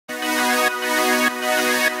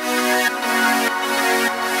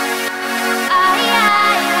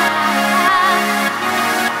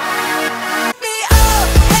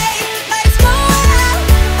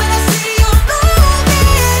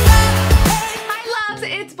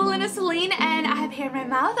in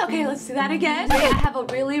my mouth. Okay, let's do that again. Today I have a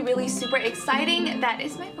really super exciting, that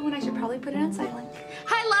is my phone, I should probably put it on silent.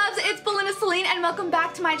 Hi loves, it's Belinda Selene and welcome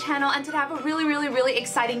back to my channel, and today I have a really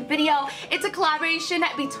exciting video. It's a collaboration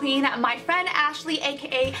between my friend Ashley,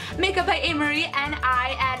 aka Makeup by Amory, and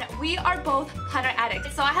I, and we are both planner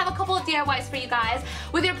addicts. So I have a couple of DIYs for you guys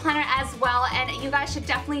with your planner as well, and you guys should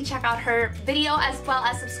definitely check out her video as well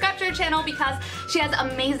as subscribe to her channel because she has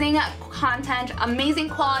amazing content, amazing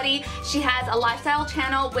quality. She has a lifestyle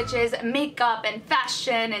channel which is makeup and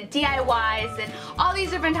fashion and DIYs and all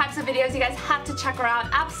these different types of videos. You guys have to check her out.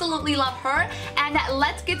 Absolutely love her, and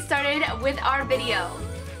let's get started with our video.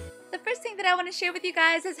 The first thing that I want to share with you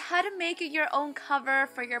guys is how to make your own cover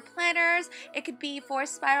for your planners. It could be for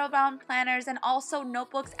spiral bound planners and also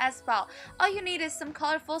notebooks as well. All you need is some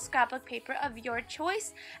colorful scrapbook paper of your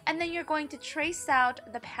choice, and then you're going to trace out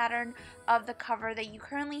the pattern of the cover that you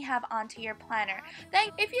currently have onto your planner. Then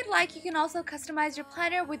if you'd like, you can also customize your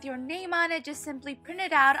planner with your name on it. Just simply print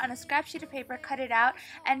it out on a scrap sheet of paper, cut it out,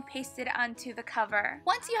 and paste it onto the cover.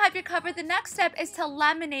 Once you have your cover, the next step is to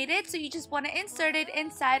laminate it. So you just want to insert it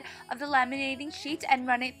inside of the laminating sheet and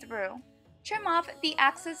run it through. Trim off the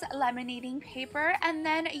excess laminating paper, and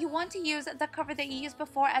then you want to use the cover that you used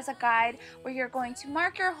before as a guide, where you're going to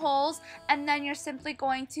mark your holes and then you're simply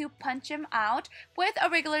going to punch them out with a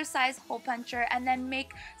regular size hole puncher, and then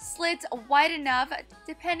make slits wide enough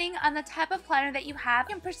depending on the type of planner that you have.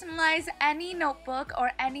 You can personalize any notebook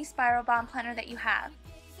or any spiral bound planner that you have.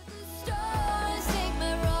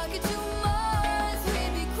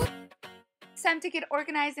 It's time to get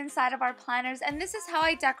organized inside of our planners, and this is how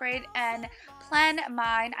I decorate and plan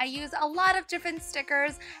mine. I use a lot of different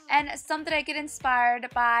stickers, and some that I get inspired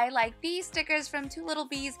by, like these stickers from Two Little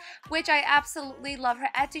Bees, which I absolutely love her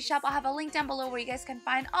Etsy shop. I'll have a link down below where you guys can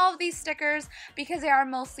find all of these stickers because they are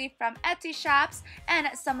mostly from Etsy shops, and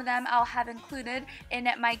some of them I'll have included in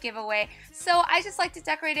my giveaway. So I just like to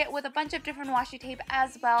decorate it with a bunch of different washi tape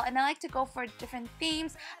as well, and I like to go for different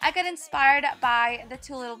themes. I got inspired by the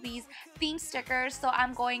Two Little Bees theme stickers, so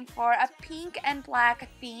I'm going for a pink and black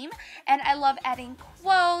theme, and I love adding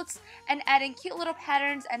quotes and adding cute little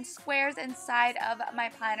patterns and squares inside of my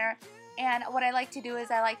planner. And what I like to do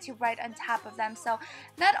is I like to write on top of them, so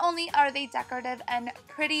not only are they decorative and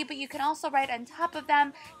pretty, but you can also write on top of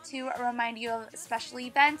them to remind you of special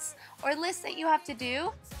events or lists that you have to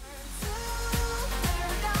do.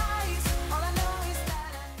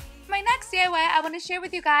 My next DIY, I want to share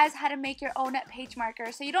with you guys how to make your own page marker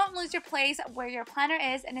so you don't lose your place where your planner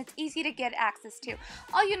is and it's easy to get access to.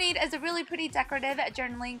 All you need is a really pretty decorative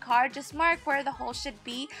journaling card. Just mark where the hole should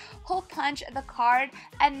be, hole punch the card,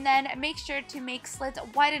 and then make sure to make slits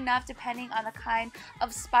wide enough depending on the kind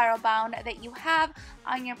of spiral bound that you have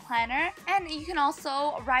on your planner. And you can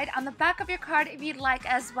also write on the back of your card if you'd like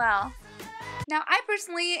as well. Now, I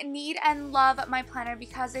personally need and love my planner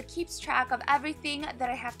because it keeps track of everything that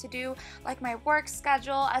I have to do, like my work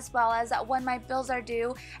schedule as well as when my bills are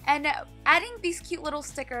due, and adding these cute little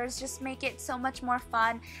stickers just make it so much more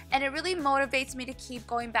fun, and it really motivates me to keep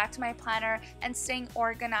going back to my planner and staying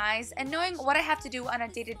organized and knowing what I have to do on a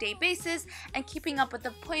day-to-day basis and keeping up with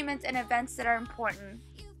appointments and events that are important.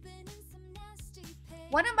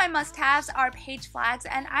 One of my must-haves are page flags,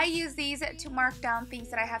 and I use these to mark down things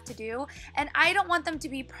that I have to do, and I don't want them to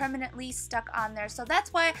be permanently stuck on there, so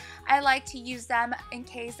that's why I like to use them in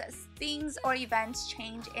case things or events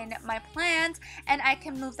change in my plans and I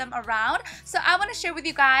can move them around. So I want to share with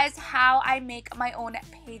you guys how I make my own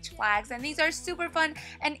page flags, and these are super fun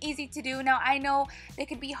and easy to do. Now, I know they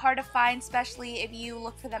could be hard to find, especially if you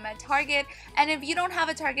look for them at Target, and if you don't have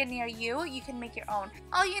a Target near you, you can make your own.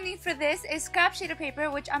 All you need for this is scrap sheet of paper,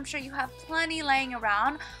 which I'm sure you have plenty laying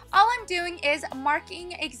around. All I'm doing is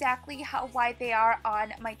marking exactly how wide they are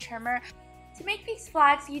on my trimmer. To make these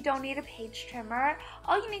flags, you don't need a page trimmer.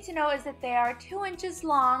 All you need to know is that they are 2 inches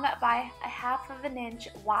long by 1/2 inch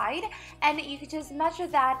wide, and you can just measure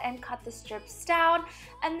that and cut the strips down.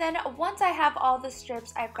 And then once I have all the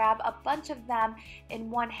strips, I grab a bunch of them in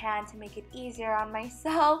one hand to make it easier on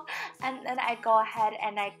myself, and then I go ahead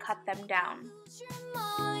and I cut them down.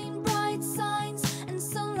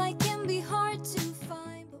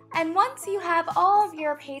 And once you have all of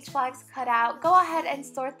your page flags cut out, go ahead and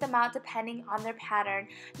sort them out depending on their pattern.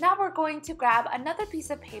 Now we're going to grab another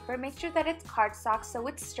piece of paper, make sure that it's cardstock so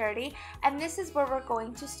it's sturdy, and this is where we're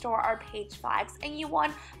going to store our page flags. And you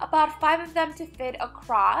want about 5 of them to fit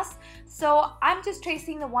across. So I'm just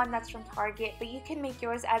tracing the one that's from Target, but you can make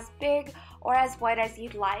yours as big or as wide as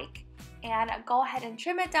you'd like. And go ahead and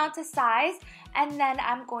trim it down to size, And then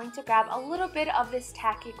I'm going to grab a little bit of this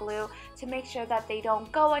tacky glue to make sure that they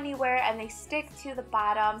don't go anywhere and they stick to the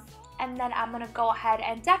bottom. And then I'm going to go ahead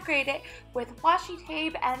and decorate it with washi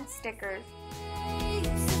tape and stickers.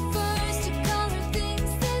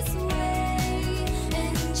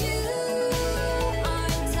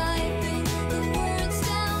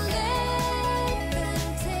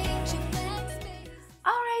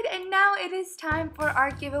 It is time for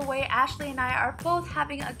our giveaway. Ashley and I are both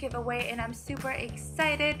having a giveaway and I'm super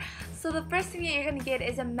excited. So the first thing that you're going to get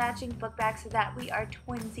is a matching book bag so that we are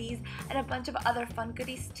twinsies, and a bunch of other fun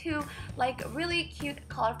goodies too, like really cute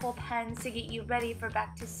colorful pens to get you ready for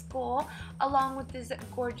back to school, along with this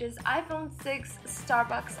gorgeous iPhone 6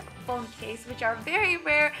 Starbucks phone case, which are very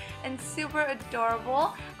rare and super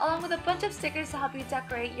adorable, along with a bunch of stickers to help you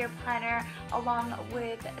decorate your planner, along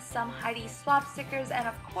with some Heidi Swap stickers, and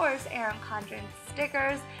of course Erin Condren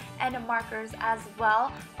stickers and markers as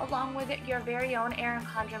well, along with your very own Erin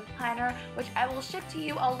Condren planner, which I will ship to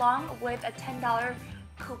you along with a $10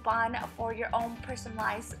 coupon for your own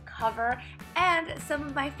personalized cover, and some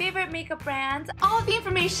of my favorite makeup brands. All of the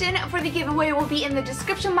information for the giveaway will be in the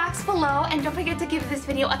description box below, and don't forget to give this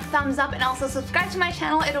video a thumbs up and also subscribe to my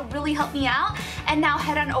channel. It'll really help me out. And now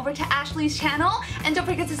head on over to Ashley's channel, and don't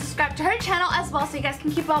forget to subscribe to her channel as well so you guys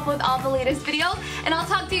can keep up with all the latest videos. And I'll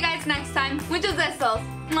talk to you guys next time. Muchos besos.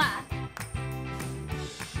 Mwah.